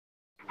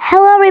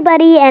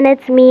everybody, and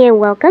it's me, and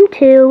welcome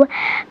to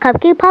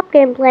Cupcake Pop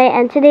Gameplay.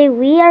 And today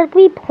we are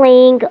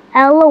playing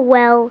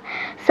L.O.L.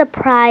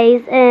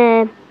 Surprise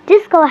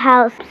Disco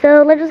House.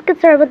 So let's just get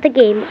started with the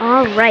game.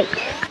 All right.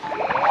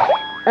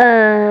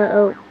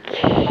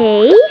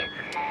 Okay.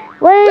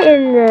 What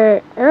in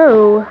the?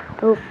 Oh,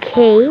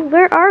 okay.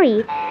 Where are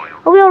we?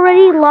 Oh, we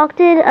already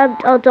locked in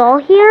a doll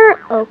here.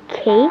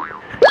 Okay.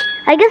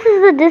 I guess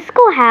this is a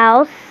disco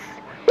house.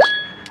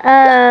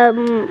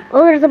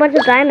 Oh, there's a bunch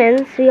of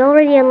diamonds. We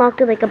already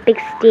unlocked like a big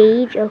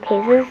stage.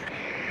 Okay,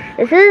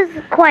 this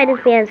is quite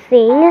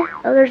advancing.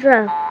 Oh, there's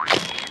a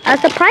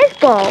surprise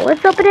ball.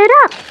 Let's open it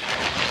up.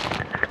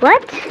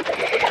 What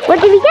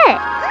did we get?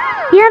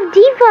 We have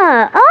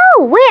Diva.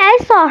 Oh, wait, I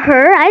saw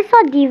her. I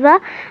saw Diva.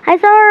 I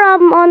saw her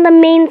on the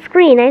main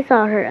screen. I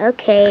saw her.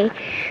 Okay,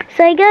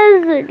 so I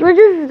guess let's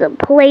just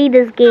play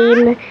this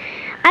game.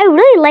 I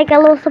really like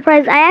L.O.L.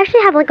 Surprise. I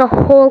actually have like a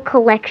whole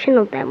collection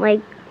of them.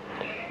 Like,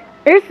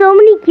 there's so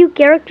many cute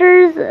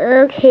characters.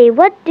 Okay,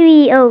 what do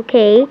we...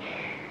 Okay,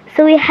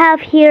 so we have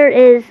here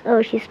is...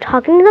 Oh, she's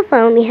talking to the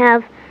phone. We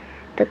have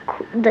the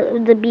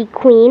bee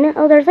queen.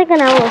 Oh, there's like an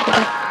L.O.L.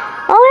 Surprise.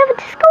 Oh, we have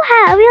a disco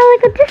hat. We have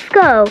like a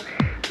disco.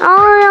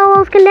 All the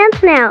L.O.Ls can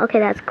dance now. Okay,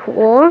 that's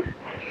cool.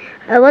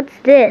 What's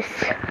this?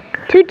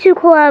 Tutu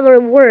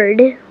collab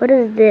word. What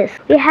is this?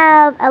 We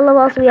have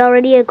L.O.L. So we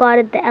already got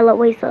it. The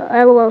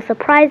L.O.L.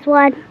 Surprise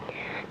one.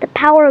 The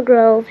Power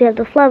Girls, we have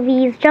the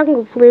Fluffies,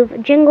 Jungle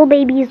Floof, Jingle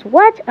Babies.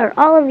 What are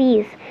all of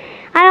these?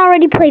 I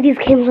already played these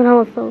games when I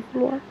was so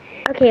small.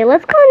 Okay,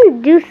 let's go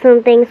and do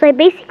something. So I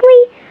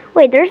basically...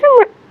 Wait, there's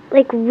some,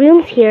 like,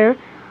 rooms here.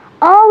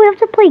 Oh, we have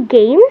to play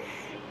games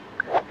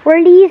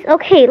for these?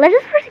 Okay, let's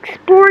just first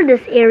explore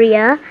this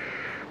area.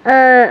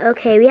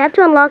 Okay, we have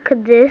to unlock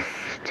this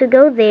to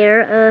go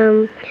there.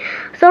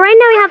 So right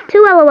now we have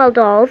 2 L.O.L.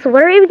 dolls.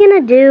 What are we gonna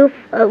do?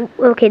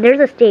 Okay, there's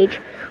a stage.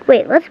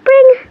 Wait, let's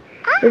bring...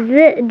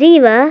 The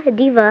Diva,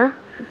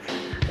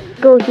 let's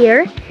go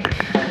here.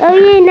 Oh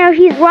yeah, now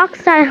she's rock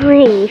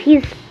styling.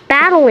 She's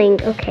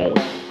battling. Okay,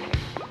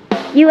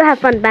 you have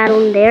fun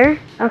battling there.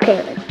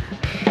 Okay,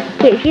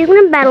 she's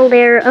gonna battle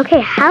there.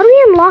 Okay, how do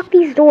we unlock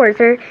these doors?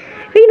 They're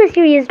pretty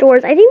mysterious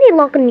doors. I think they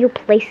lock in new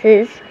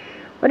places.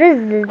 What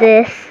is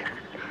this?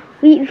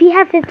 If you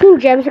have 15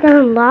 gems, you can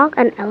unlock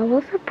an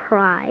L.O.L.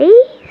 surprise.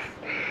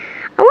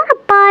 I want to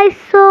buy,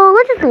 so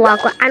let's just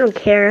unlock one. I don't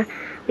care.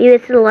 We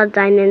wasted a lot of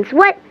diamonds.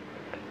 What?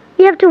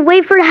 You have to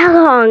wait for how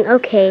long?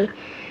 Okay.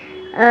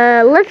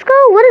 Let's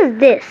go. What is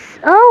this?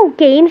 Oh,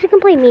 games. We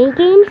can play mini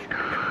games.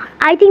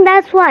 I think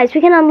that's wise.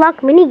 We can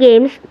unlock mini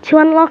games to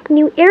unlock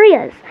new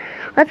areas.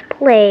 Let's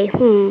play.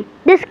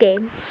 This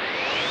game.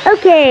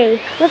 Okay.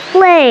 Let's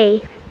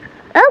play.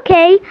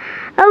 Okay.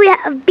 Oh, we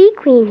have a bee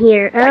queen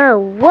here. Oh,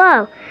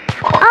 whoa.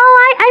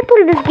 Oh, I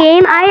played this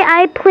game.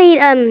 I played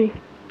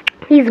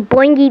these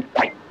boingy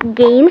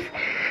games.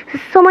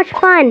 This is so much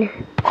fun.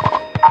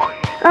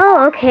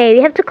 Oh, okay,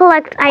 we have to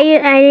collect, I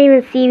didn't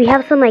even see, we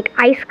have some, like,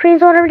 ice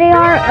creams, whatever they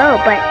are.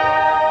 Oh, but,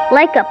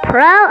 like a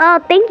pro? Oh,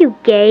 thank you,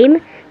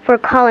 game, for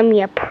calling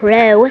me a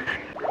pro.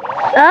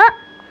 Oh,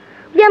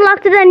 we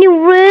unlocked a new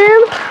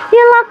room. We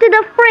unlocked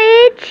the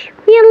fridge.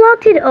 We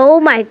unlocked it. Oh,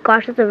 my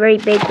gosh, that's a very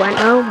big one.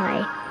 Oh,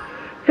 my.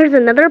 Here's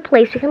another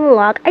place we can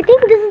unlock. I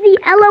think this is the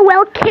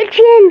L.O.L.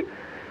 kitchen.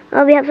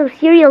 Oh, we have some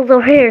cereals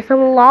over here,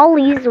 some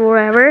lollies or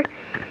whatever.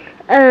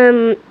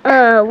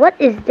 What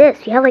is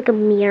this? You have, like, a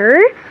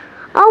mirror.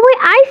 Oh, wait,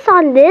 I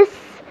saw this.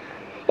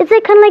 It's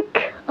like kind of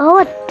like, oh,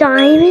 a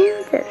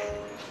diamond.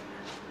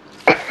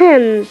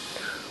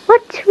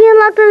 What? We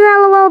unlocked an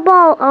L.O.L.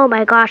 ball. Oh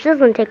my gosh, this is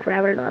going to take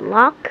forever to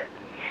unlock.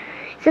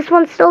 Is this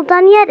one still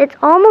done yet? It's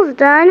almost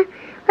done.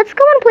 Let's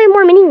go and play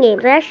more mini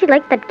games. I actually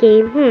like that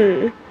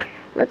game.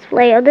 Let's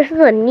play. Oh, this is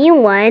a new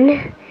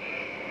one.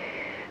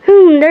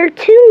 There are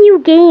 2 new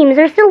games.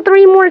 There's still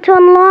 3 more to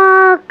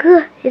unlock.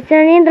 Is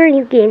there any other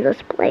new games?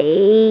 Let's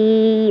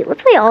play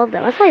all of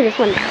them. Let's play this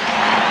one now.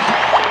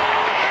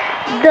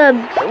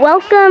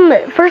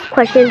 First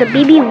question, the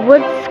BB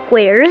Wood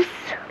Squares.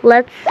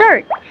 Let's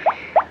start.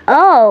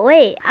 Oh,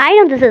 wait, I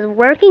know this is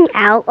working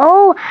out.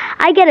 Oh,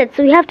 I get it.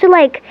 So we have to,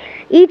 like,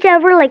 each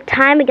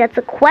time it gets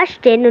a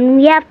question, and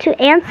we have to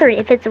answer it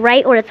if it's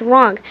right or it's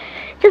wrong.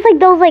 Just like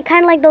those, like,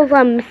 kind of like those,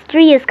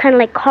 mysterious kind of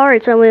like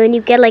cards when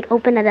you get, like,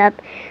 open it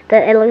up,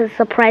 it looks a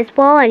surprise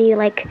ball, and you,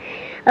 like,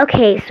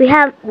 okay, so we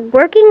have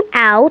working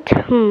out,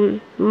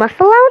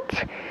 muscle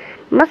out?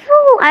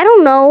 Muscle, I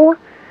don't know.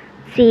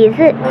 See, is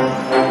it?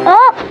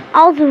 Oh,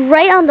 I was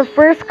right on the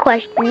first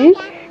question.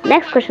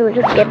 Next question, we'll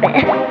just skip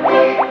it.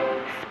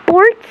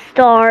 Sports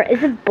star.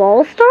 Is it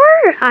ball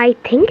star? I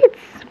think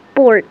it's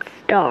sports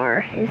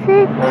star. Is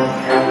it?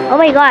 Oh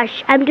my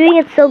gosh, I'm doing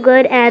it so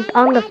good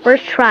on the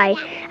first try.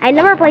 I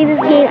never played this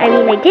game. I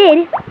mean, I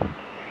did.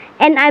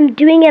 And I'm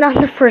doing it on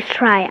the first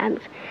try.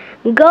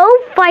 Go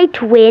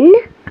fight win.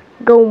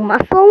 Go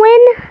muscle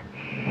win.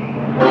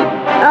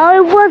 Oh,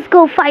 it was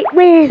go fight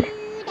win.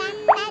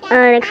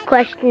 Next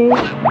question.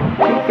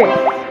 What's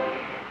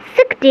this?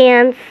 Sick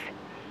dance.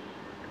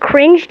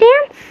 Cringe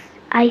dance?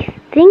 I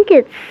think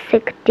it's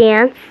sick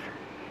dance.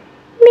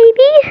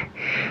 Maybe?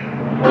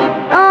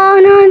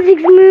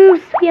 6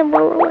 moves. We have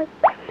one more.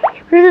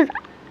 What is this?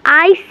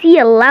 I see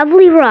a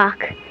lovely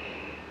rock.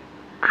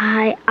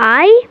 I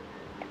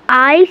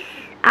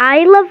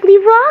lovely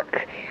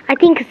rock? I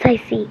think it's I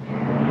see.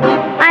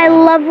 I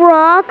love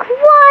rock.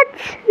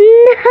 What?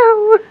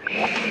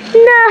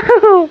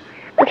 No.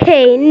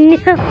 Okay,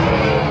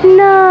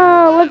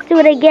 no. Let's do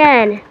it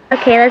again.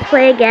 Okay, let's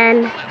play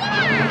again.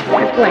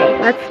 Let's play.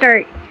 Let's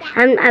start.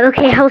 I'm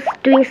okay. I was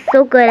doing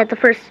so good at the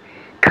first.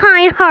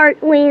 Kind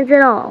heart wins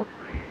it all.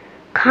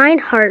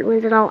 Kind heart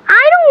wins it all.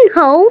 I don't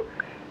know.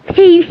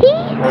 Maybe.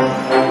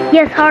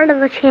 Yes, heart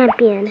of a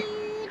champion.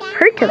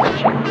 Heart of a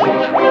champion.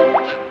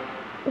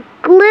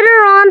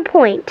 Glitter on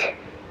point.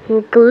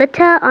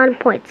 Glitter on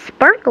point.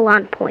 Sparkle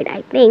on point,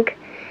 I think.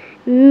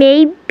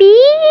 Maybe.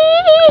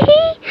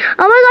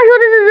 Oh my gosh,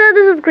 what is this?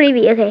 This is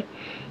creepy. Okay.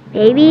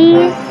 Maybe.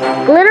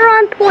 Glitter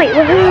on point.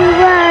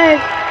 Woohoo!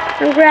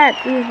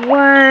 Congrats. You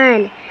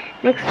won.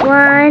 Next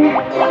one.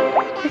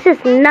 This is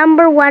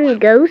number 1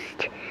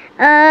 ghost.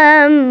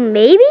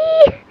 Maybe?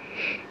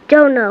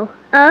 Don't know.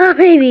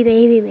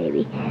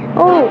 Maybe.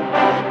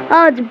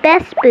 Oh, it's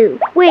Best Boo.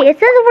 Wait, it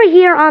says over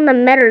here on the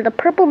meter, the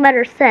purple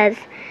meter says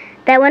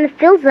that when it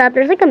fills up,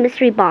 there's like a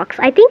mystery box.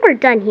 I think we're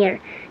done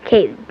here.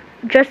 Okay,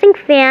 dressing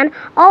fan.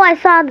 Oh, I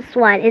saw this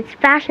one. It's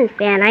fashion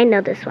fan. I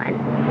know this one.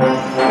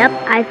 Yep,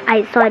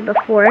 I saw it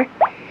before.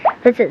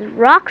 This is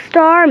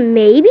Rockstar,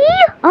 maybe?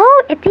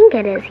 Oh, I think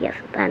it is. Yes,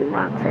 then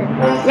rocks it.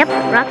 Yep,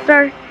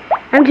 Rockstar.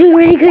 I'm doing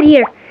really good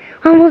here.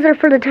 Almost there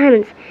for the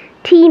diamonds.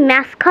 Team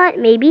mascot,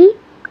 maybe?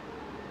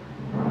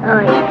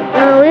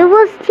 Oh, it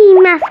was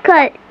team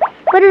mascot.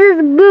 What is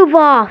this? Move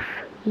off.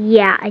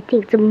 Yeah, I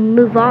think it's a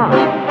move off.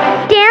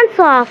 Dance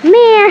off,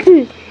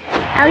 man.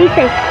 At least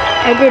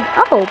I did.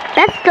 Oh,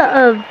 best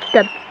of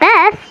the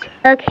best.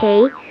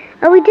 Okay.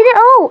 Oh, we did it.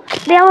 Oh,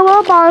 the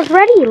L.O.L ball is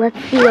ready. Let's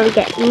see what we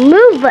get.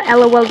 Move the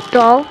L.O.L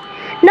doll.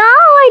 No,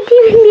 I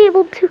didn't be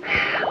able to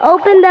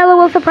open the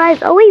L.O.L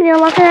surprise. Oh, wait, we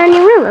unlocked it in a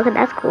new room. Okay,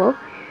 that's cool.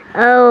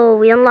 Oh,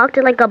 we unlocked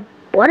it like a,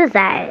 what is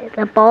that?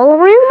 A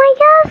ballroom, I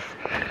guess?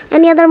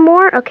 Any other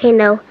more? Okay,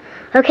 no.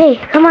 Okay,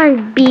 come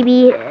on,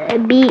 B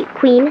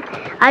Queen.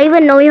 I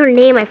even know your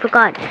name, I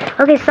forgot.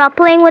 Okay, stop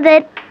playing with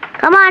it.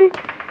 Come on.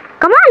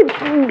 Come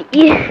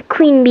on,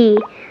 Queen B.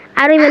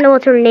 I don't even know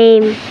what's her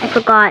name. I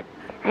forgot.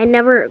 I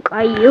never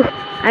got you.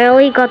 I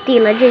only got the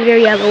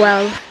legendary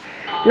L.O.Ls,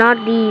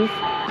 not these.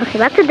 Okay,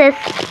 back to this.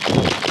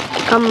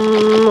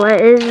 What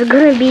is it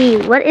gonna be?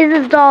 What is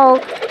this doll?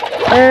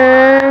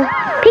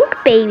 Pink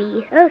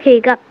baby. Okay,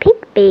 got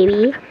pink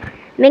baby.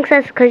 Makes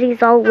sense because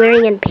he's all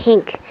wearing in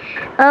pink.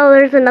 Oh,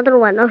 there's another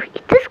one. Oh,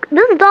 this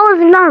doll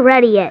is not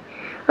ready yet.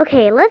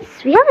 Okay,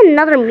 we have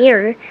another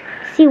mirror.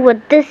 See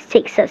what this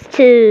takes us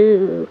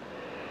to.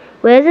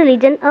 Where's the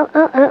Legion? Oh,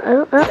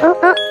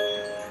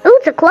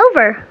 it's a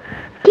clover.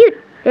 Cute.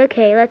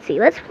 Okay, let's see.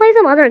 Let's play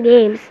some other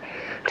games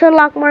to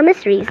unlock more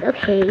mysteries.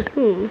 Okay,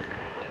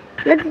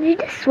 let's do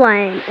this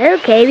one.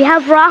 Okay, we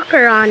have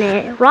Rocker on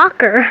it.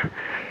 Rocker.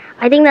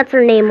 I think that's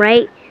her name,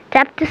 right?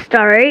 Tap to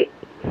start.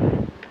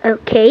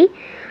 Okay.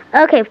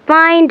 Okay,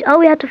 find. Oh,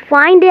 we have to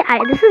find it.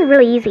 This is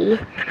really easy.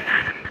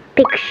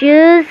 Pick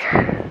shoes.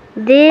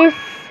 This.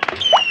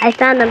 I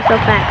found them so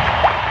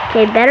fast.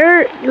 Okay,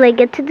 better,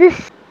 get to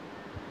this.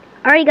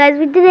 Alright, guys,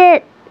 we did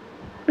it.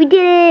 We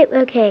did it.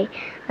 Okay,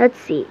 let's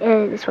see.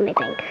 This one, I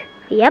think.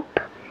 Yep.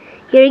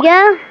 Here we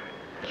go.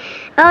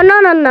 Oh,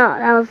 no.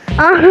 That was...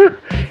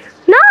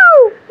 no!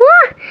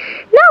 What?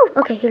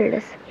 No! Okay, here it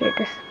is.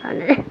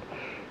 Found it.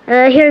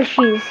 Here's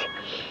shoes.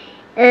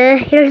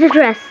 Here's the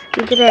dress.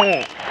 We did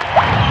it.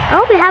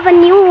 Oh, we have a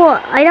new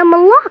item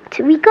unlocked.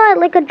 We got,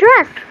 a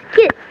dress.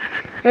 Cute.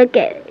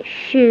 Okay,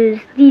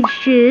 shoes. These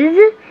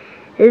shoes.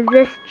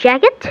 This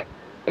jacket.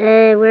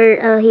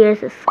 Here's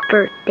the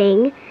skirt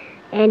thing.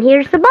 And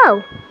here's the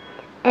bow.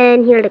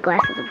 And here are the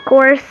glasses, of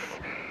course.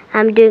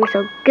 I'm doing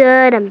so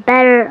good. I'm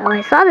better. Oh,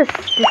 I saw this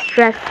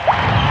dress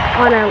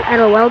on an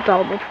L.O.L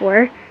doll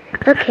before.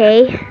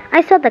 Okay.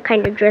 I saw that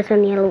kind of dress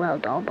on the L.O.L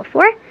doll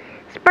before.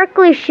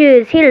 Sparkly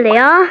shoes. Here they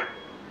are.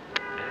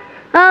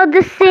 Oh,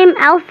 the same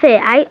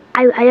outfit. I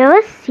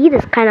always see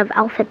this kind of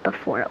outfit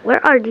before.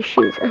 Where are these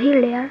shoes? Oh,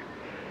 here they are.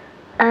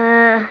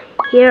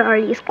 Here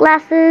are these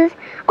glasses.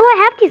 Oh, I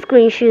have these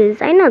green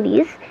shoes. I know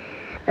these.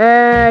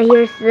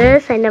 Here's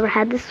this. I never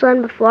had this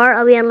one before.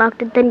 Oh, we unlocked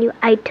the new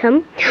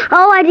item.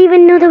 Oh, I didn't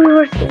even know that we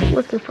were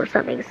looking for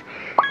something.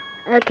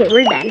 Okay,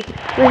 we're done.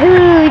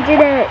 Woohoo, we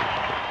did it.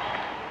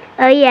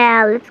 Oh,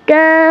 yeah, let's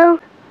go.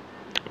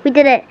 We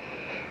did it.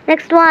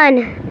 Next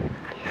one.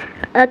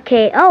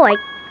 Okay, oh, I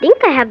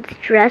think I have this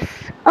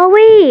dress. Oh,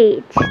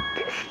 wait.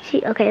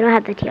 Okay, I don't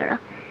have the tiara.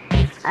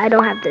 I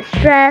don't have this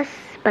dress,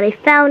 but I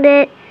found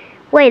it.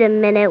 Wait a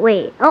minute,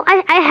 wait. Oh,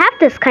 I have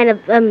this kind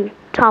of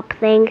top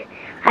thing.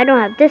 I don't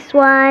have this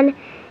one.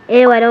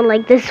 Ew, I don't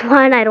like this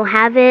one. I don't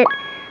have it.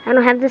 I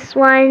don't have this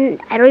one.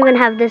 I don't even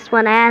have this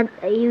one. I had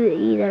you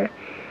either.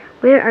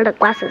 Where are the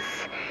glasses?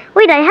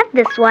 Wait, I have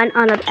this one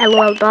on an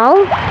L.O.L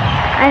doll. Okay.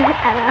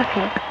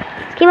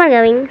 Let's keep on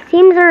going.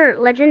 Seems are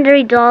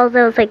legendary dolls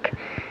that was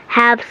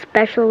have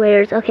special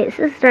wares. Okay, this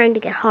is starting to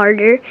get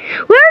harder.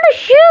 Where are the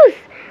shoes?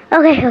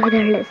 Okay, oh,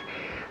 there it is.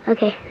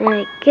 Okay, there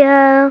we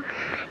go.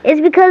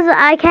 It's because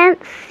I can't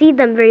see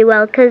them very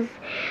well because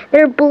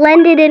they're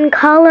blended in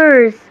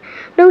colors.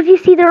 Don't you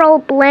see they're all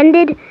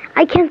blended?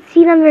 I can't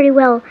see them very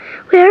well.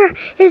 Where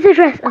is the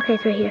dress? Okay,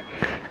 it's right here.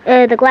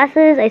 The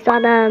glasses, I saw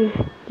them.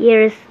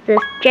 Here's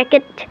this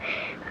jacket.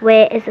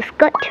 Where is the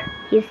skirt?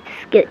 Here's the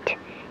skirt.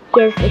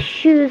 Here's the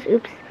shoes.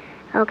 Oops.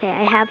 Okay,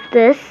 I have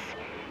this.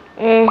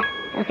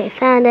 Okay,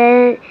 found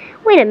it.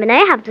 Wait a minute,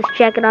 I have this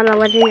jacket on a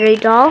legendary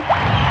doll.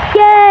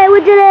 Yay,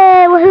 we did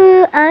it!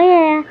 Woohoo! Oh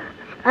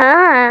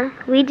yeah.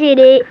 We did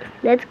it.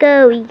 Let's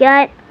go. We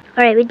got.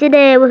 Alright, we did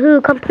it.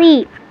 Woohoo!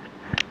 Complete.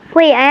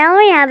 Wait, I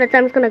already have it, so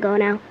I'm just gonna go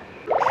now.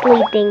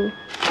 Sleeping.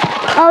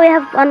 Oh, we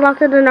have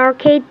unlocked an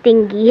arcade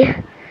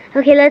thingy.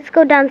 Okay, let's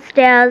go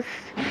downstairs.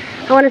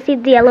 I want to see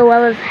if the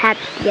L.O.L is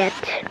hatched yet.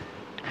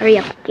 Hurry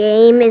up,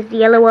 game. Is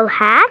the L.O.L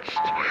hatched?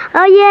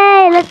 Oh,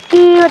 yay! Let's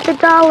see what the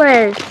doll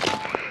is.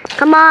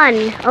 Come on.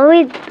 Oh,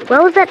 wait.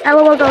 What was that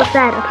L.O.L doll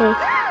said? Okay.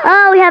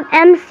 Oh, we have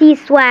MC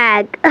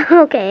swag.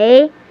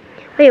 Okay.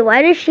 Wait,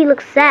 why does she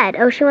look sad?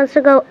 Oh, she wants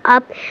to go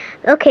up.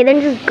 Okay,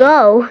 then just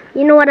go.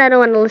 You know what? I don't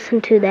want to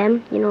listen to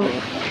them. You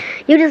know.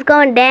 You just go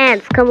and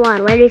dance. Come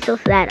on. Why are you so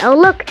sad? Oh,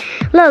 look.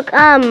 Look,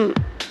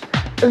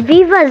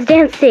 Viva is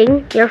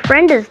dancing. Your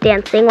friend is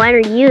dancing. Why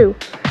aren't you?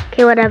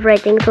 Okay, whatever. I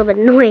think it's a little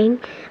bit annoying.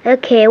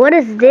 Okay, what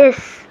is this?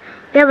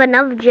 We have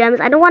enough gems.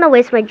 I don't want to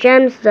waste my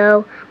gems,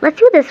 though. Let's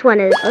see what this one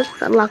is.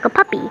 Let's unlock a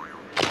puppy.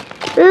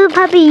 Ooh,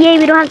 puppy. Yay,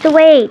 we don't have to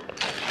wait.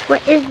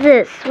 What is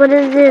this? What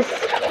is this?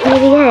 What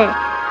did we get?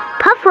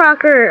 Puff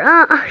Rocker.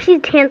 Oh, she's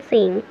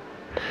dancing.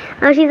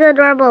 Oh, she's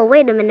adorable.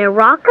 Wait a minute.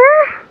 Rocker?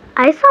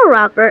 I saw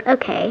Rocker.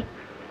 Okay.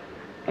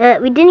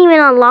 We didn't even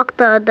unlock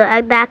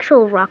the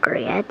actual rocker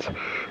yet.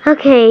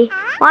 Okay.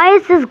 Why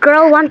is this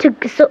girl want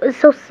to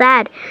so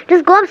sad?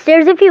 Just go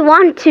upstairs if you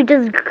want to.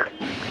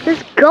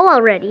 Just go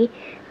already.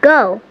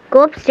 Go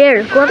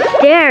upstairs. Go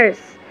upstairs.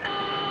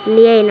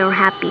 Yay, no,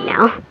 happy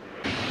now.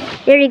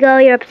 There you go.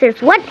 You're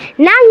upstairs. What?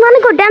 Now you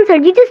want to go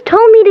downstairs? You just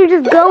told me to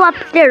just go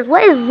upstairs.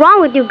 What is wrong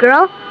with you,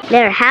 girl?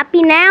 They're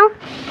happy now.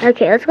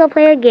 Okay, let's go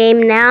play a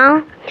game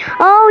now.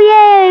 Oh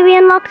yay! We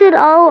unlocked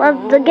all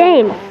of the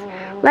games.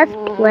 Let's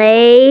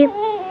play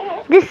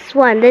this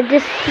one, the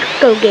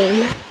disco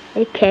game.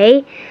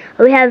 Okay.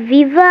 We have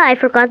Viva, I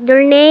forgot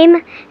their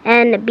name,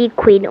 and Bee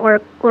Queen or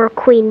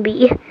Queen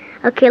Bee.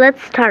 Okay,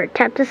 let's start.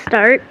 Tap to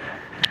start.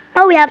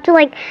 Oh, we have to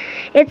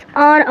it's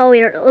on. Oh,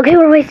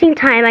 we're wasting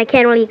time. I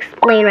can't really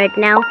explain right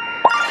now.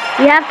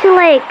 You have to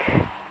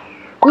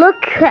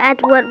look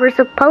at what we're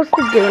supposed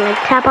to do and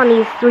tap on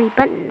these 3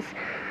 buttons.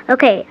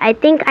 Okay, I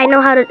think I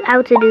know how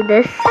to do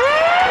this.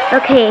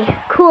 Okay,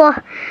 cool.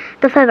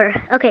 The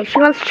feather. Okay, she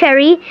wants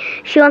cherry.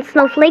 She wants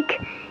snowflake.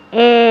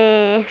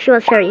 And she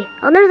wants cherry.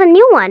 Oh, there's a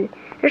new one.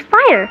 There's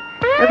fire.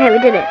 Okay, we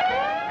did it.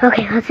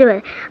 Okay, let's do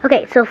it.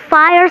 Okay, so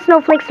fire,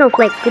 snowflake,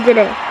 snowflake. We did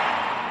it.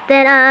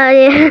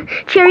 Then,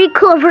 cherry,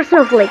 clover,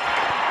 snowflake.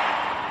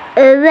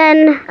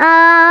 Then,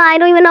 I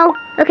don't even know.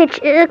 Okay,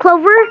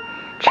 clover,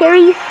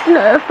 cherry,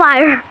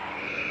 fire.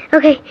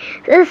 Okay,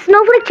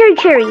 snowflake, cherry,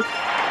 cherry.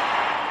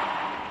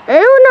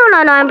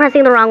 Oh, no, I'm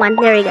pressing the wrong one.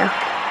 There we go.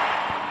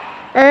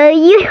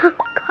 Oh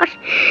gosh,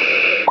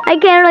 I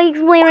can't really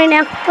explain right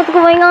now what's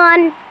going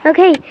on.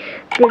 Okay.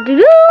 Oh my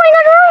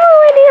gosh, we're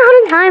running out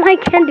of time. I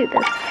can't do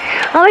this.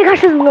 Oh my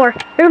gosh, there's more.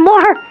 There's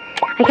more.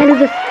 I can't do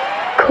this.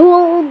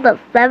 Cool, the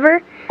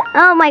feather.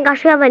 Oh my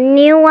gosh, we have a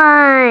new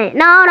one.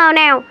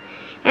 No.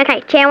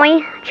 Okay,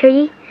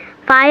 cherry,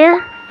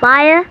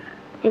 fire,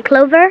 and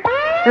clover.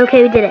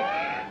 Okay, we did it.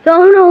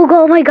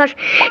 Oh my gosh.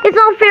 It's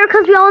not fair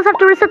because we always have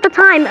to reset the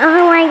time.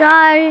 Oh my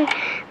gosh.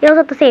 We always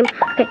have the same.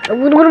 Okay.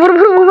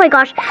 Oh my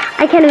gosh.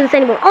 I can't do this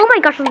anymore. Oh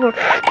my gosh, there's more.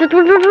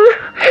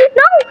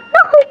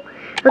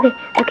 No.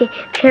 Okay.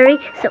 Cherry.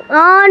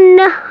 Oh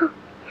no.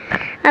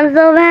 I'm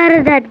so bad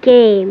at that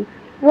game.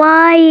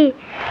 Why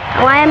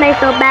am I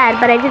so bad?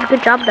 But I did a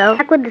good job though.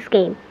 Back with this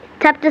game.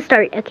 Tap to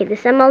start. Okay,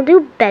 this time I'll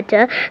do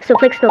better.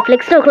 Snowflake, clover.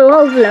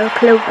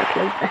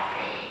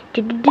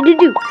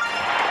 Do.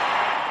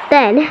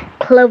 Then,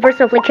 clover,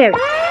 snowflake, cherry.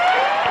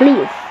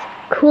 Please,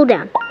 cool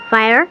down.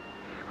 Fire.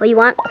 What you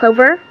want?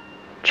 Clover,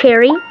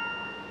 cherry,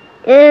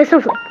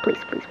 snowflake. Please.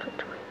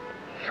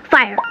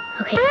 Fire.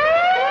 Okay.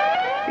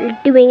 You're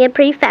doing it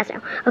pretty fast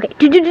now. Okay.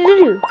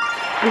 Do.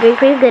 I'm doing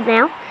pretty good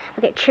now.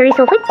 Okay, cherry,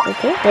 snowflake.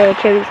 Okay,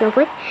 cherry,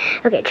 snowflake.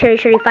 Okay, cherry,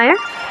 fire.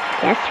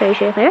 Yes, cherry,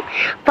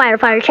 fire.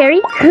 Fire, cherry.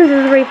 This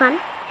is very fun.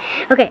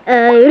 Okay,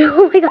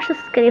 oh my gosh, this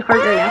is getting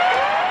harder now.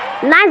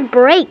 Nice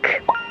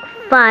break.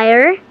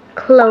 Fire.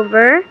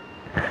 Clover,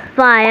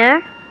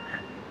 fire,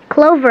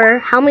 clover,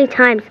 how many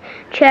times?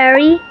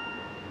 Cherry,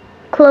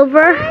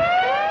 clover,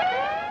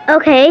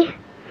 okay,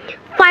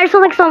 fire,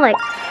 snowflake.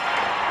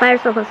 Fire,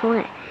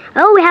 snowflake.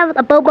 Oh, we have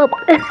a bow.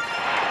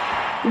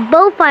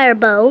 Bow, fire,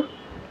 bow,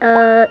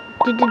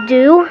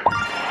 do.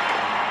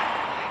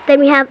 Then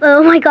we have,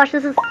 oh my gosh,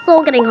 this is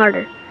so getting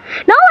harder.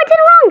 No, I did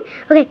it wrong.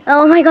 Okay,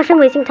 oh my gosh, I'm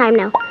wasting time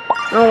now.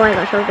 Oh my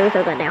gosh, I'm doing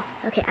so good now.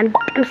 Okay, I'm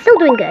still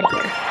doing good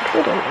here.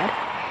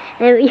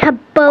 And we have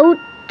bow.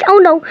 Oh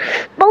no,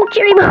 bow,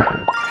 cherry,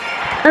 bow.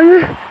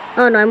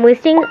 Oh no, I'm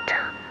wasting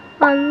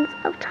tons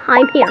of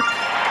time here.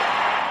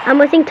 I'm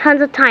wasting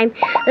tons of time.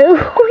 Oh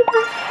my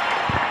god.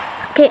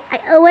 Okay,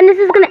 when this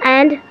is gonna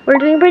end, we're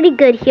doing pretty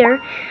good here.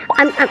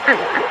 I'm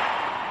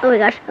oh my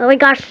gosh, oh my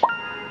gosh.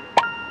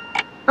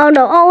 Oh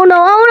no, oh no,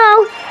 oh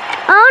no,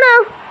 oh no.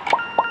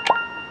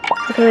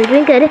 Okay, we're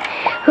doing good.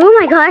 Oh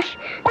my gosh,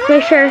 let's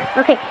make sure.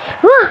 Okay,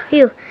 whew,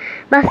 phew.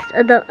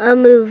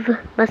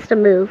 Must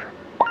move.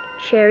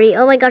 Cherry,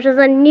 oh my gosh, there's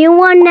a new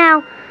one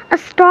now. A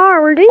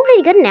star, we're doing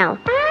pretty good now.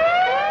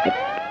 Like,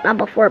 not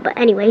before, but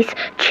anyways.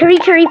 Cherry,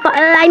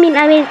 I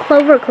mean,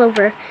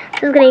 clover.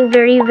 This is getting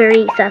very,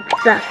 very sus.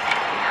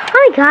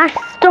 Oh my gosh,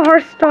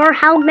 star,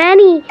 how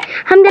many?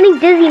 I'm getting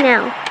dizzy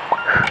now.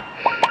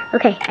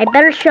 Okay, I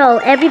better show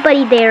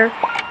everybody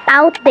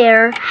out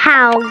there,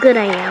 how good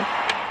I am.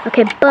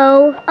 Okay,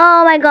 bow.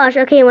 Oh my gosh,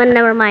 okay, well,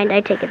 never mind,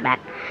 I take it back.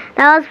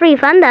 That was pretty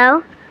fun,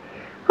 though.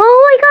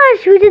 Oh my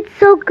gosh, we did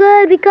so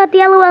good. We got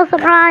the L.O.L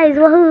surprise,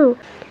 woohoo.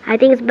 I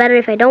think it's better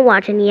if I don't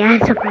watch any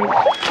ad surprise.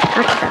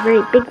 That's a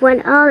very big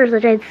one. Oh, there's a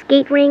giant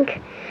skate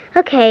rink.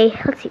 Okay,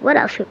 let's see, what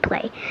else should we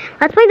play?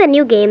 Let's play the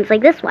new games,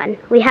 like this one.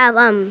 We have,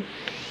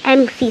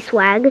 MC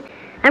swag.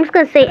 I'm just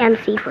gonna say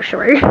MC for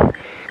short.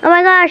 Oh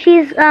my gosh,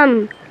 he's,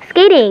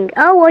 skating.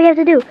 Oh, what do you have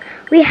to do?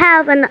 We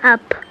have an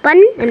up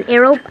button, an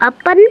arrow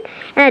up button,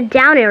 and a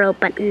down arrow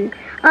button.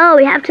 Oh,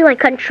 we have to, like,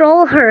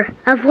 control her,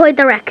 avoid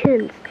the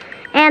raccoons,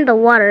 and the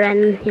water,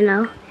 and, you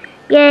know.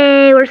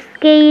 Yay, we're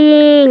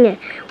skating.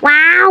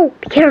 Wow,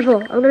 be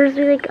careful. Oh, there's,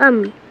 like,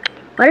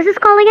 what is this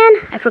called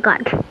again? I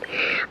forgot.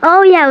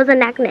 Oh, yeah, it was a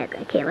magnet.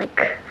 Okay, like,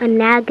 a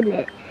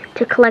magnet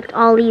to collect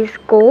all these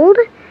gold.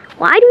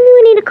 Why do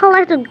we need to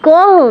collect the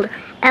gold?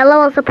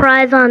 L.O.L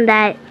surprise on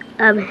that,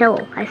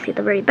 hill. I see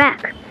the very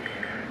back.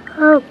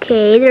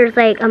 Okay, there's,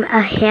 like,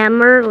 a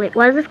hammer. Like,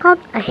 what is this called?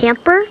 A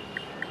hamper?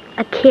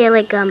 A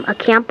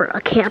camper. I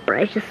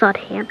just saw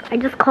it I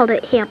just called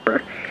it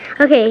hamper.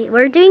 Okay,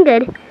 we're doing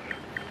good.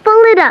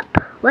 Fill it up.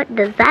 What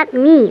does that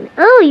mean?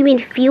 Oh, you mean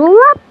fuel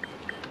up?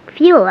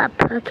 Fuel up.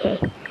 Okay.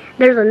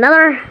 There's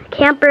another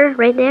camper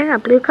right there, a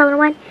blue color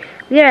one.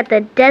 We are at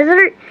the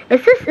desert.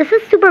 Is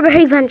this Super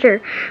Berry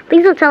Adventure?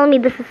 Please don't tell me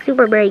this is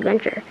Super Berry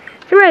Adventure.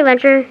 Super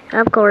Adventure,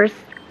 of course.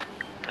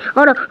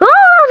 Oh no.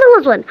 Oh, there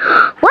was one.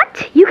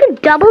 What? You can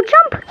double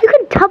jump? You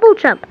can double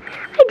jump.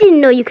 I didn't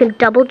know you can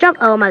double jump.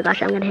 Oh my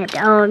gosh, I'm gonna hit.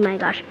 Oh my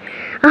gosh.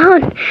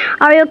 Oh,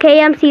 are you okay,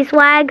 MC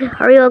Swag?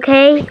 Are you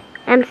okay?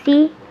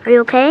 MC? Are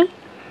you okay?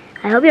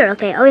 I hope you're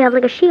okay. Oh, you have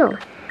like a shield.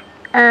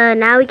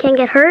 Now we can't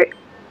get hurt.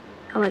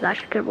 Oh my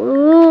gosh.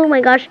 Oh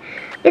my gosh.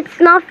 It's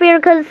not fair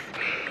because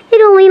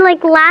it only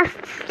like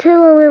lasts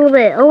till a little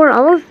bit. Oh, we're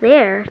almost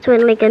there. So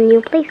in like a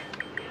new place.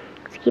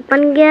 Let's keep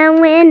on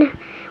going.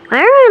 Why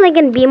are we like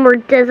in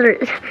Beemore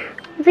Desert?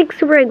 It's like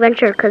Super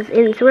Adventure because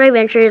in Super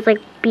Adventure it's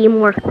like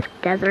Beemore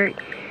Desert.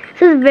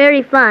 This is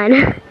very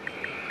fun.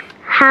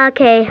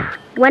 Okay.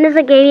 When is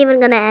the game even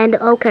gonna end?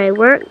 Okay,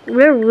 we're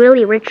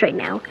really rich right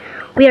now.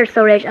 We are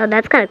so rich. Oh,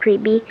 that's kind of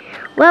creepy.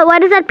 Well, why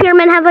does that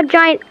pyramid have a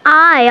giant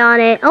eye on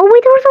it? Oh,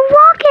 wait, there was a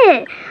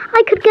rocket.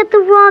 I could get the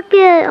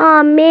rocket.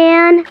 Oh,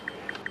 man.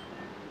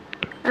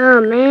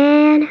 Oh,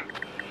 man.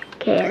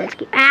 Okay, let's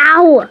keep...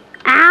 Ow!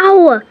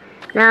 Ow!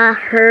 That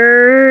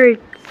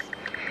hurts.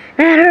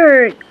 That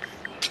hurts.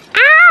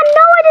 Ah,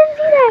 no, I didn't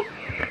see that.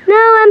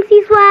 No,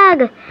 MC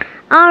Swag.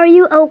 Are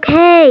you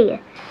okay?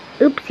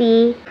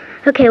 Oopsie.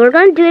 Okay, we're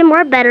going to do it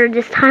more better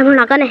this time. We're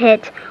not going to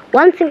hit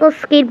one single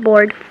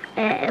skateboard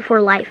for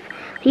life.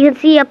 You can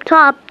see up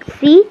top,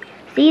 see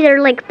there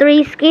are like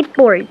 3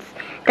 skateboards.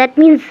 That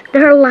means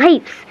they're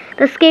lives.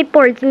 The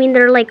skateboards mean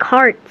they're like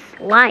hearts,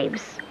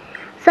 lives.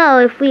 So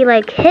if we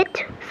like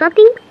hit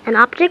something, an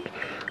object,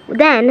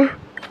 then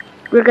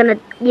we're gonna,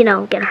 you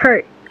know, get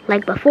hurt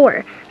like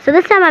before. So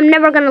this time I'm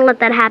never gonna let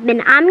that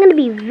happen. I'm gonna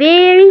be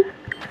very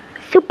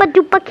super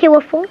duper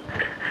careful.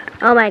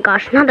 Oh my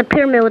gosh, not the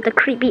pyramid with the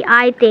creepy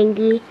eye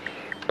thingy.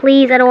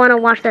 Please, I don't want to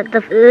watch that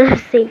the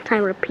same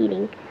time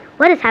repeating.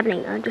 What is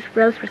happening? I just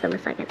froze for some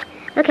second.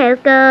 Okay,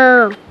 let's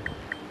go.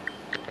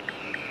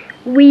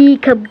 Wee.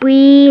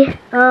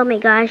 Oh my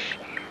gosh.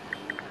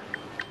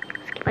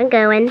 Let's keep on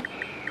going.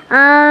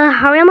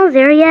 Are we almost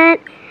there yet?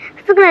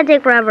 This is gonna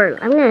take forever.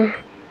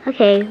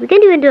 Okay, we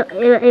can even. No! I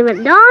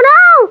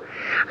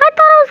thought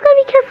I was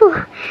gonna be careful.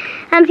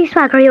 MC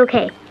Swag, are you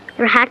okay?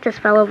 Your hat just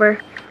fell over.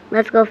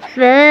 Let's go.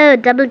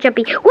 Double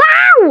jumping.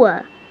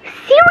 Wow!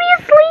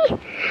 Seriously?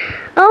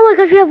 Oh my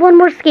gosh, we have one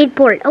more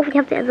skateboard. Oh, we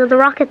have the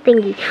rocket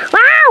thingy.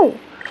 Wow!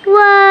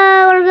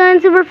 Whoa, we're going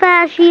super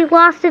fast. She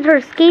lost her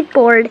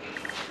skateboard.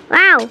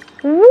 Wow.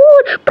 Woo.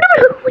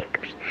 Oh my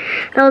gosh.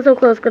 That was so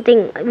close. Good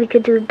thing we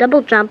could do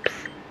double jumps.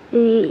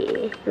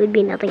 It would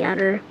be nothing out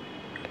of her.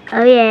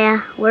 Oh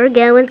yeah, we're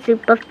going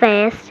super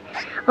fast.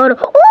 Oh no.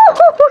 Oh!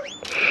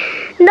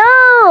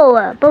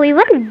 No! But we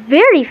went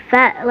very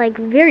fast, like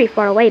very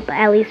far away, but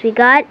at least we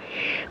got